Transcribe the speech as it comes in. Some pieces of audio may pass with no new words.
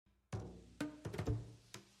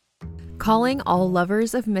Calling all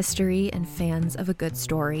lovers of mystery and fans of a good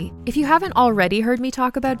story. If you haven't already heard me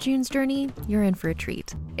talk about June's Journey, you're in for a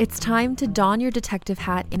treat. It's time to don your detective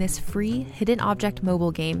hat in this free hidden object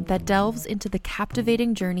mobile game that delves into the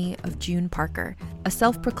captivating journey of June Parker, a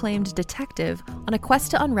self-proclaimed detective on a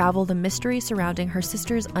quest to unravel the mystery surrounding her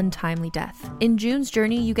sister's untimely death. In June's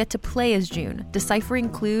Journey, you get to play as June, deciphering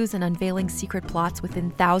clues and unveiling secret plots within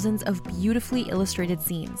thousands of beautifully illustrated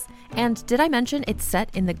scenes. And did I mention it's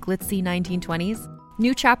set in the glitzy 1920s?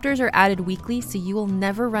 New chapters are added weekly, so you will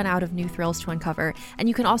never run out of new thrills to uncover, and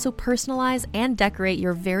you can also personalize and decorate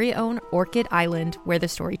your very own Orchid Island where the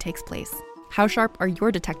story takes place. How sharp are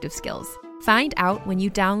your detective skills? Find out when you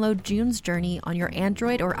download June's Journey on your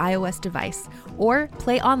Android or iOS device, or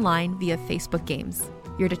play online via Facebook Games.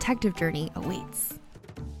 Your detective journey awaits.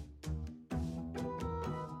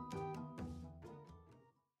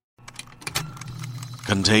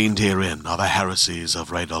 Contained herein are the heresies of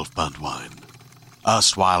Radolf Burntwine,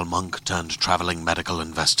 erstwhile monk turned traveling medical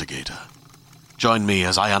investigator. Join me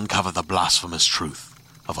as I uncover the blasphemous truth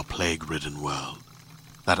of a plague-ridden world,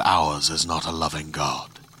 that ours is not a loving God,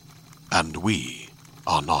 and we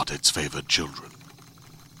are not its favored children.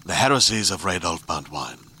 The heresies of Radolf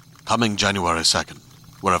Burntwine, coming January 2nd,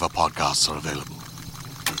 wherever podcasts are available.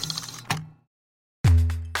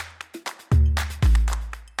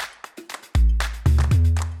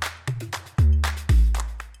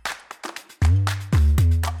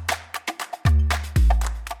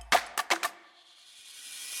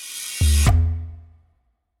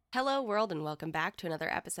 Hello world, and welcome back to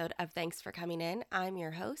another episode of Thanks for Coming In. I'm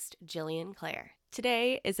your host, Jillian Clare.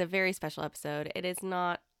 Today is a very special episode. It is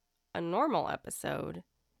not a normal episode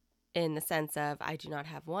in the sense of I do not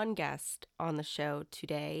have one guest on the show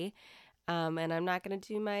today, and I'm not going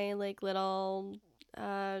to do my little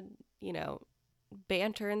banter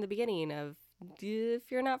in the beginning of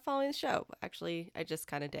if you're not following the show. Actually, I just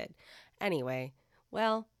kind of did. Anyway,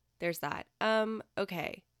 well, there's that.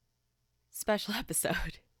 Okay. Special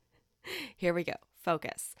episode. Here we go.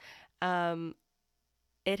 Focus.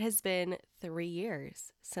 It has been 3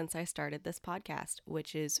 years since I started this podcast,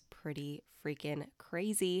 which is pretty freaking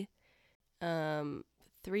crazy. 3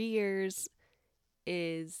 years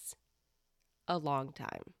is a long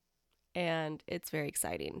time, and it's very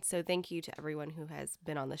exciting. So thank you to everyone who has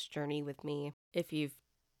been on this journey with me. If you've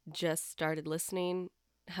just started listening,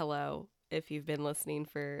 hello. If you've been listening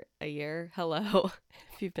for a year, hello.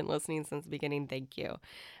 If you've been listening since the beginning, thank you.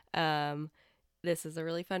 This is a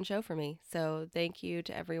really fun show for me, so thank you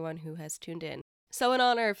to everyone who has tuned in. So in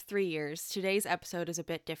honor of 3 years, today's episode is a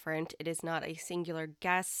bit different. It is not a singular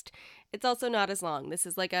guest. It's also not as long. This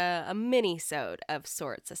is like a minisode of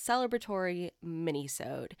sorts, a celebratory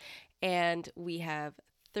minisode. And we have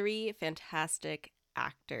 3 fantastic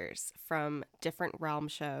actors from different realm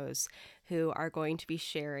shows who are going to be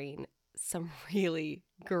sharing some really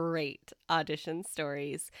great audition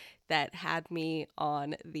stories that had me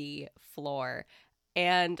on the floor.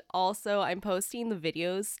 And also I'm posting the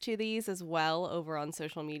videos to these as well over on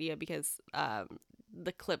social media because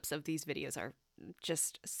the clips of these videos are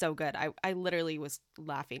just so good. I literally was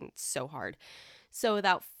laughing so hard. So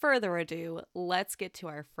without further ado, let's get to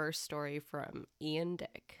our first story from Ian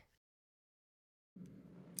Dick.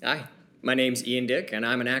 Hi, my name's Ian Dick, and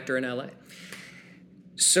I'm an actor in LA.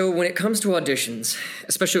 So when it comes to auditions,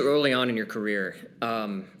 especially early on in your career,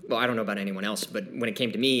 well, I don't know about anyone else, but when it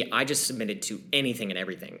came to me, I just submitted to anything and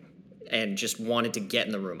everything and just wanted to get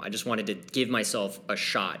in the room. I just wanted to give myself a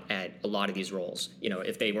shot at a lot of these roles. You know,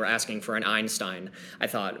 if they were asking for an Einstein,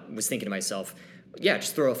 was thinking to myself, yeah,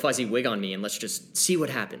 just throw a fuzzy wig on me and let's just see what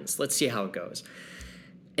happens. Let's see how it goes.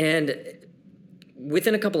 And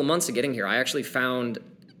within a couple of months of getting here, I actually found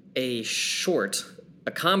a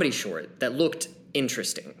comedy short that looked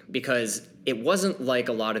interesting because it wasn't like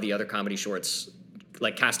a lot of the other comedy shorts,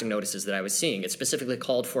 like casting notices that I was seeing. It specifically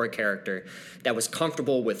called for a character that was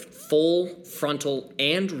comfortable with full frontal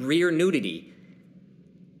and rear nudity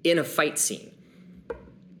in a fight scene.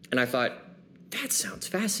 And I thought, that sounds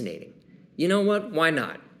fascinating. You know what? Why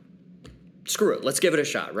not? Screw it. Let's give it a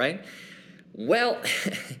shot, right? Well,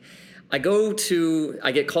 I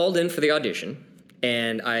get called in for the audition,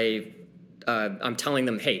 and I'm telling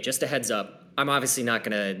them, hey, just a heads up, I'm obviously not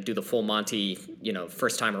going to do the full Monty,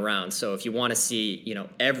 first time around. So if you want to see,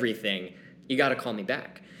 everything, you got to call me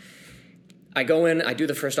back. I go in, I do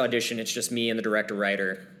the first audition. It's just me and the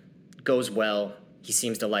director-writer. Goes well. He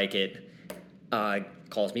seems to like it.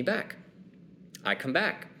 Calls me back. I come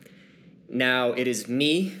back. Now it is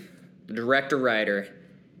me, the director-writer,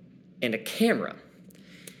 and a camera.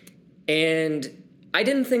 And I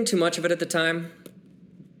didn't think too much of it at the time,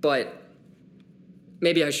 but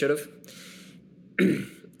maybe I should have.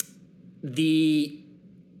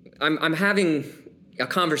 I'm having a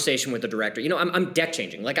conversation with the director. You know, I'm deck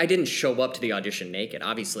changing. Like, I didn't show up to the audition naked.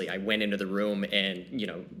 Obviously, I went into the room and, you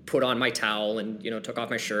know, put on my towel and, you know, took off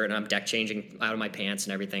my shirt, and I'm deck changing out of my pants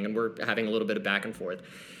and everything. And we're having a little bit of back and forth.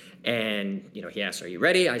 And, you know, he asked, "Are you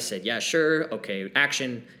ready?" I said, "Yeah, sure." Okay,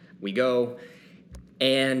 action. We go.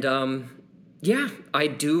 And, yeah, I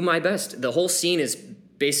do my best. The whole scene is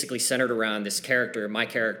basically centered around this character, my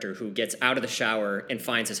character, who gets out of the shower and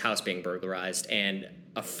finds his house being burglarized, and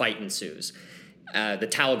a fight ensues. The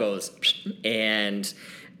towel goes, and,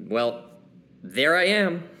 well, there I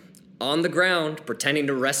am on the ground pretending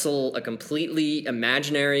to wrestle a completely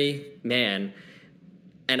imaginary man,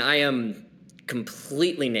 and I am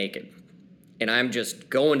completely naked, and I'm just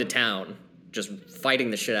going to town, just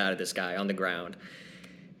fighting the shit out of this guy on the ground.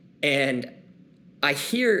 And I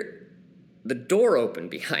hear the door open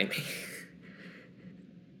behind me.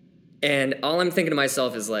 And all I'm thinking to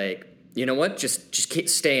myself is like, you know what? Just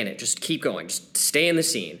stay in it. Just keep going. Just stay in the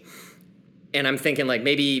scene. And I'm thinking like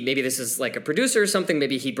maybe this is like a producer or something.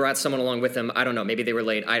 Maybe he brought someone along with him. I don't know. Maybe they were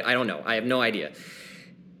late. I don't know. I have no idea.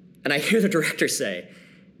 And I hear the director say,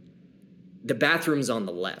 "The bathroom's on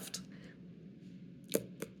the left."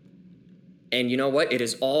 And you know what? It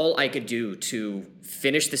is all I could do to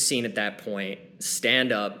finish the scene at that point,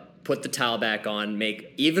 stand up, put the towel back on,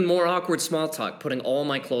 make even more awkward small talk, putting all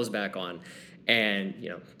my clothes back on, and, you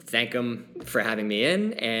know, thank him for having me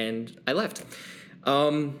in, and I left.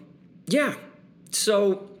 Yeah,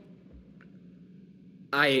 so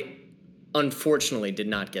I unfortunately did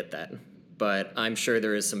not get that, but I'm sure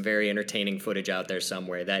there is some very entertaining footage out there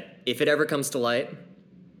somewhere that, if it ever comes to light,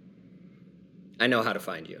 I know how to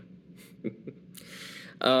find you.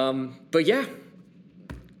 But yeah,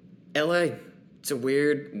 LA, it's a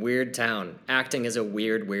weird, weird town. Acting is a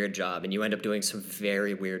weird, weird job, and you end up doing some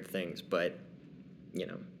very weird things, but, you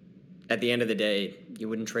know, at the end of the day, you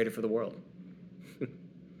wouldn't trade it for the world.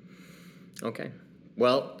 Okay.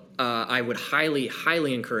 Well, I would highly,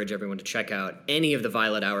 highly encourage everyone to check out any of the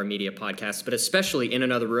Violet Hour Media podcasts, but especially In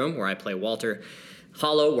Another Room, where I play Walter,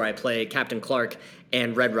 Hollow, where I play Captain Clark,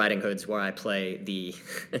 and Red Riding Hoods, where I play the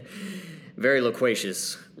very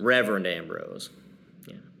loquacious Reverend Ambrose.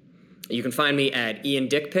 Yeah. You can find me at Ian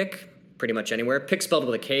Dickpick, pretty much anywhere. Pick spelled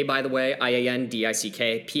with a K, by the way,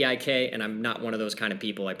 IANDICK, PIK, and I'm not one of those kind of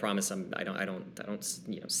people. I promise I don't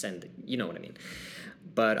send, you know what I mean.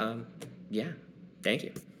 But yeah, thank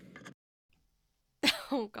you.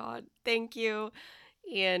 Oh God, thank you,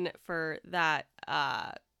 Ian, for that.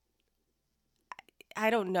 I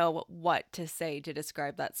don't know what to say to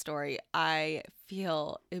describe that story. I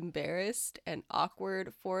feel embarrassed and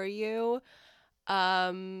awkward for you.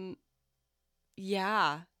 Yeah.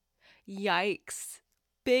 Yikes.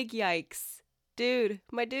 Big yikes. Dude,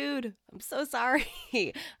 my dude. I'm so sorry.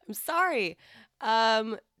 I'm sorry.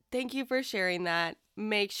 Um, Thank you for sharing that.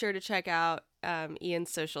 Make sure to check out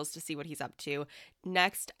Ian's socials to see what he's up to.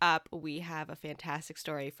 Next up, we have a fantastic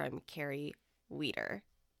story from Carrie Weeder.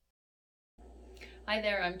 Hi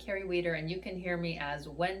there, I'm Carrie Weeder, and you can hear me as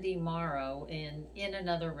Wendy Morrow in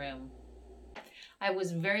Another Room. I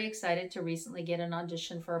was very excited to recently get an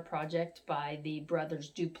audition for a project by the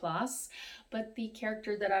brothers Duplass, but the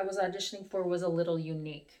character that I was auditioning for was a little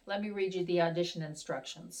unique. Let me read you the audition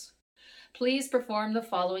instructions. Please perform the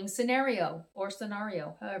following scenario,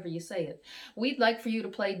 however you say it. We'd like for you to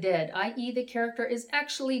play dead, i.e. the character is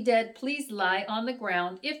actually dead. Please lie on the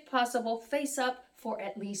ground, if possible, face up for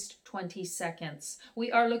at least 20 seconds. We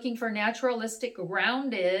are looking for naturalistic,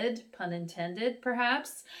 grounded, pun intended,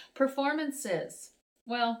 perhaps, performances.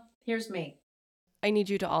 Well, here's me. I need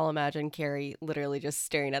you to all imagine Carrie literally just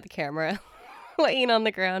staring at the camera, laying on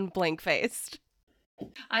the ground, blank-faced.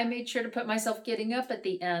 I made sure to put myself getting up at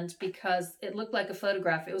the end because it looked like a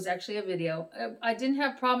photograph. It was actually a video. I didn't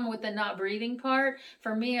have a problem with the not breathing part.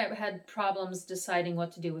 For me, I had problems deciding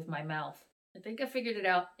what to do with my mouth. I think I figured it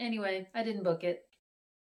out. Anyway, I didn't book it.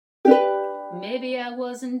 Maybe I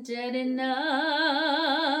wasn't dead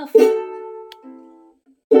enough for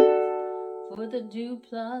the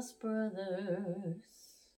Duplass brothers.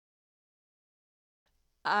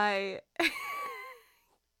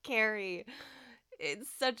 Carrie, it's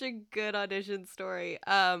such a good audition story.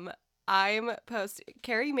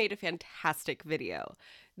 Carrie made a fantastic video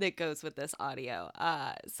that goes with this audio.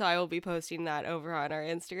 So I will be posting that over on our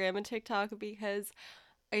Instagram and TikTok because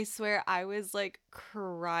I swear I was like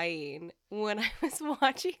crying when I was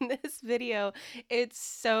watching this video. It's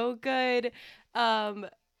so good.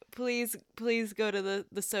 Please go to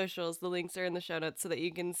the socials. The links are in the show notes so that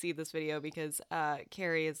you can see this video because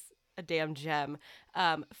Carrie is a damn gem.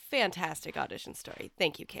 Fantastic audition story.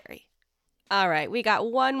 Thank you, Carrie. All right, we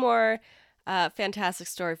got one more fantastic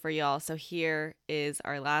story for y'all. So here is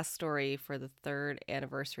our last story for the 3rd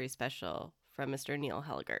anniversary special from Mr. Neil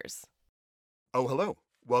Helgers. Oh, hello.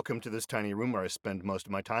 Welcome to this tiny room where I spend most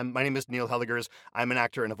of my time. My name is Neil Helligers. I'm an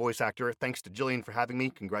actor and a voice actor. Thanks to Jillian for having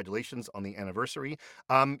me. Congratulations on the anniversary.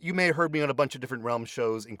 You may have heard me on a bunch of different Realm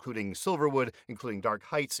shows, including Silverwood, including Dark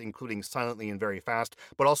Heights, including Silently and Very Fast,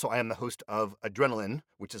 but also I am the host of Adrenaline,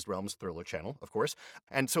 which is Realm's thriller channel, of course.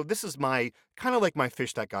 And so this is my, kind of like my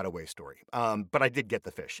fish that got away story. But I did get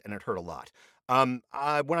the fish, and it hurt a lot. When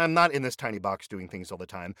I'm not in this tiny box doing things all the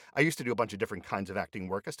time, I used to do a bunch of different kinds of acting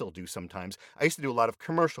work. I still do sometimes. I used to do a lot of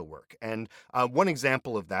commercial work. And one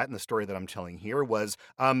example of that in the story that I'm telling here was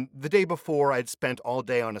the day before I'd spent all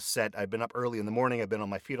day on a set. I'd been up early in the morning. I'd been on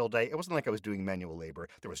my feet all day. It wasn't like I was doing manual labor.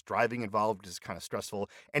 There was driving involved, which is kind of stressful.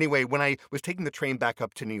 Anyway, when I was taking the train back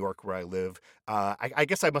up to New York where I live, I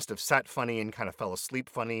guess I must have sat funny and kind of fell asleep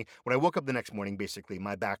funny. When I woke up the next morning, basically,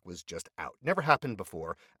 my back was just out. Never happened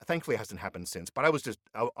before. Thankfully, it hasn't happened since. But I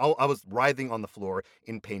was writhing on the floor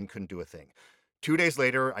in pain, couldn't do a thing. 2 days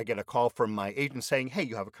later, I get a call from my agent saying, hey,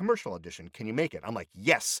 you have a commercial audition. Can you make it? I'm like,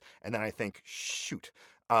 yes. And then I think, shoot.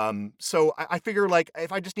 So I figure, like,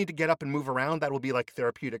 if I just need to get up and move around, that will be like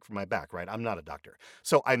therapeutic for my back, right? I'm not a doctor.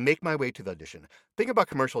 So I make my way to the audition. Thing about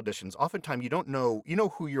commercial auditions, oftentimes you know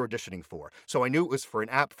who you're auditioning for. So I knew it was for an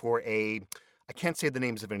app for I can't say the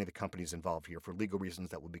names of any of the companies involved here for legal reasons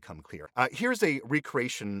that will become clear. Here's a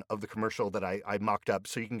recreation of the commercial that I mocked up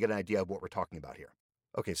so you can get an idea of what we're talking about here.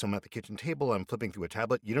 Okay, so I'm at the kitchen table, I'm flipping through a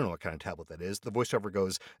tablet. You don't know what kind of tablet that is. The voiceover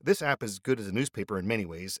goes, this app is good as a newspaper in many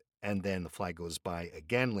ways, and then the fly goes by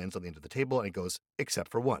again, lands on the end of the table, and it goes,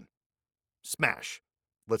 except for one. Smash.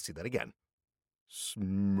 Let's see that again.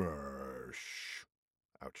 Smash.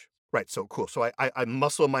 Ouch. Right, so cool. So I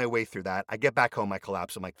muscle my way through that. I get back home, I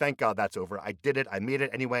collapse. I'm like, thank God that's over. I did it. I made it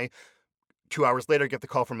anyway. 2 hours later, get the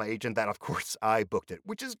call from my agent that, of course, I booked it,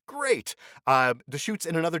 which is great. The shoot's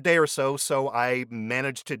in another day or so, so I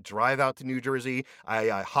managed to drive out to New Jersey.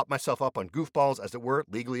 I hop myself up on goofballs, as it were,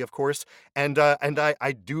 legally, of course, and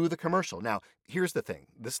I do the commercial. Now, here's the thing.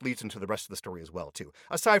 This leads into the rest of the story as well, too.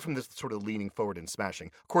 Aside from this sort of leaning forward and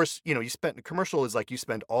smashing, of course, a commercial is like you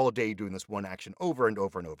spend all day doing this one action over and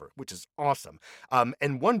over and over, which is awesome.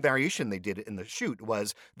 And one variation they did in the shoot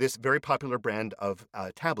was this very popular brand of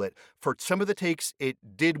tablet. For some of the takes, it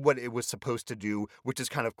did what it was supposed to do, which is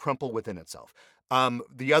kind of crumple within itself.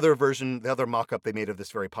 The other version, the other mock-up they made of this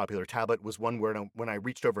very popular tablet was one where when I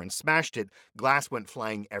reached over and smashed it, glass went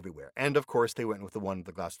flying everywhere. And of course, they went with the one with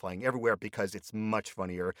the glass flying everywhere because it's much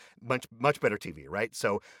funnier, much better TV, right?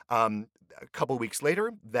 So a couple weeks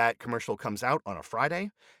later, that commercial comes out on a Friday.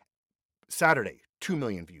 Saturday, 2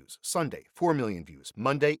 million views. Sunday, 4 million views.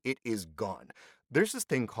 Monday, it is gone. There's this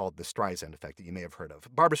thing called the Streisand effect that you may have heard of.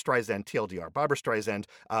 Barbra Streisand, TLDR, Barbra Streisand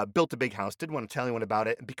built a big house, didn't want to tell anyone about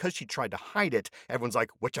it, and because she tried to hide it, everyone's like,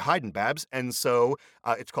 what you hiding, Babs? And so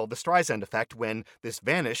it's called the Streisand effect. When this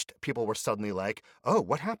vanished, people were suddenly like, oh,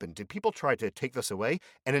 what happened? Did people try to take this away?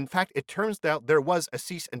 And in fact, it turns out there was a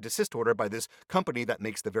cease and desist order by this company that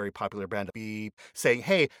makes the very popular brand Beep, saying,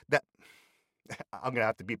 hey, that... I'm going to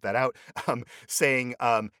have to beep that out, saying,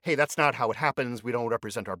 hey, that's not how it happens. We don't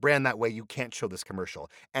represent our brand that way. You can't show this commercial.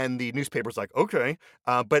 And the newspaper's like, okay.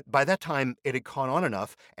 But by that time, it had caught on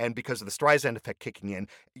enough. And because of the Streisand effect kicking in,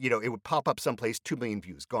 it would pop up someplace, 2 million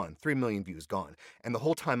views, gone, 3 million views, gone. And the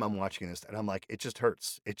whole time I'm watching this, and I'm like, it just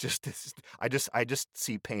hurts. I just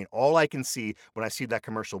see pain. All I can see when I see that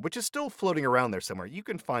commercial, which is still floating around there somewhere. You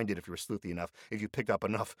can find it if you're sleuthy enough, if you picked up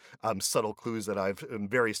enough subtle clues that I've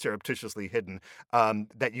very surreptitiously hidden.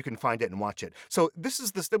 That you can find it and watch it. So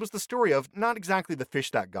it was the story of not exactly the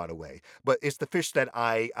fish that got away, but it's the fish that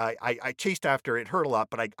I chased after. It hurt a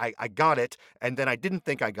lot, but I got it, and then I didn't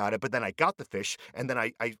think I got it, but then I got the fish, and then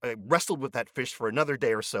I wrestled with that fish for another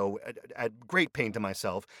day or so at great pain to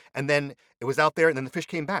myself, and then it was out there, and then the fish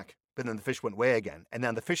came back. But then the fish went away again. And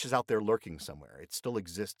now the fish is out there lurking somewhere. It still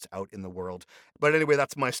exists out in the world. But anyway,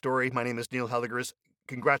 that's my story. My name is Neil Helligers.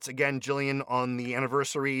 Congrats again, Jillian, on the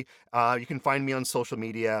anniversary. You can find me on social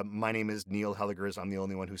media. My name is Neil Helligers. I'm the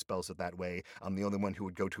only one who spells it that way. I'm the only one who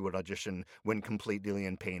would go to an audition when completely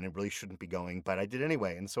in pain and really shouldn't be going. But I did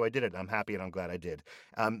anyway, and so I did it. I'm happy and I'm glad I did.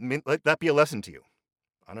 Let that be a lesson to you.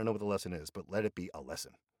 I don't know what the lesson is, but let it be a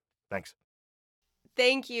lesson. Thanks.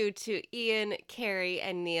 Thank you to Ian, Carrie,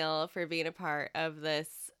 and Neil for being a part of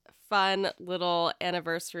this fun little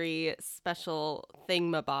anniversary special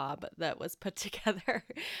thingamabob that was put together.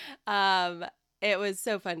 It was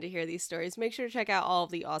so fun to hear these stories. Make sure to check out all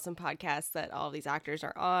of the awesome podcasts that all of these actors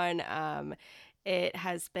are on. It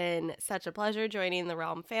has been such a pleasure joining the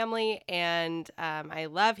Realm family, and I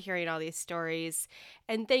love hearing all these stories.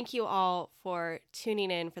 And thank you all for tuning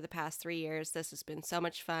in for the past 3 years. This has been so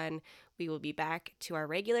much fun. We will be back to our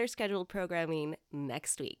regular scheduled programming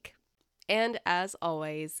next week. And as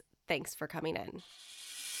always, thanks for coming in.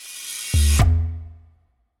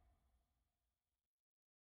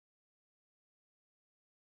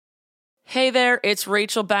 Hey there, it's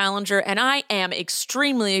Rachel Ballinger, and I am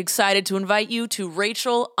extremely excited to invite you to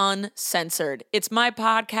Rachel Uncensored. It's my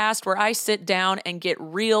podcast where I sit down and get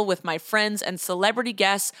real with my friends and celebrity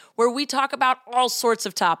guests, where we talk about all sorts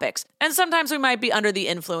of topics. And sometimes we might be under the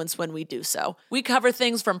influence when we do so. We cover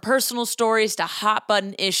things from personal stories to hot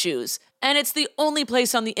button issues. And it's the only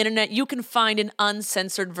place on the internet you can find an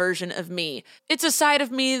uncensored version of me. It's a side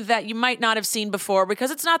of me that you might not have seen before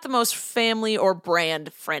because it's not the most family or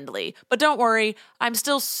brand friendly. But don't worry, I'm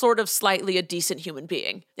still sort of slightly a decent human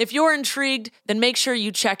being. If you're intrigued, then make sure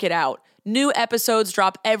you check it out. New episodes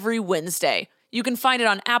drop every Wednesday. You can find it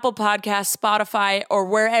on Apple Podcasts, Spotify, or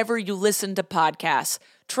wherever you listen to podcasts.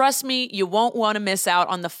 Trust me, you won't want to miss out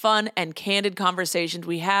on the fun and candid conversations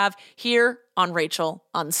we have here on Rachel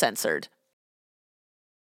Uncensored.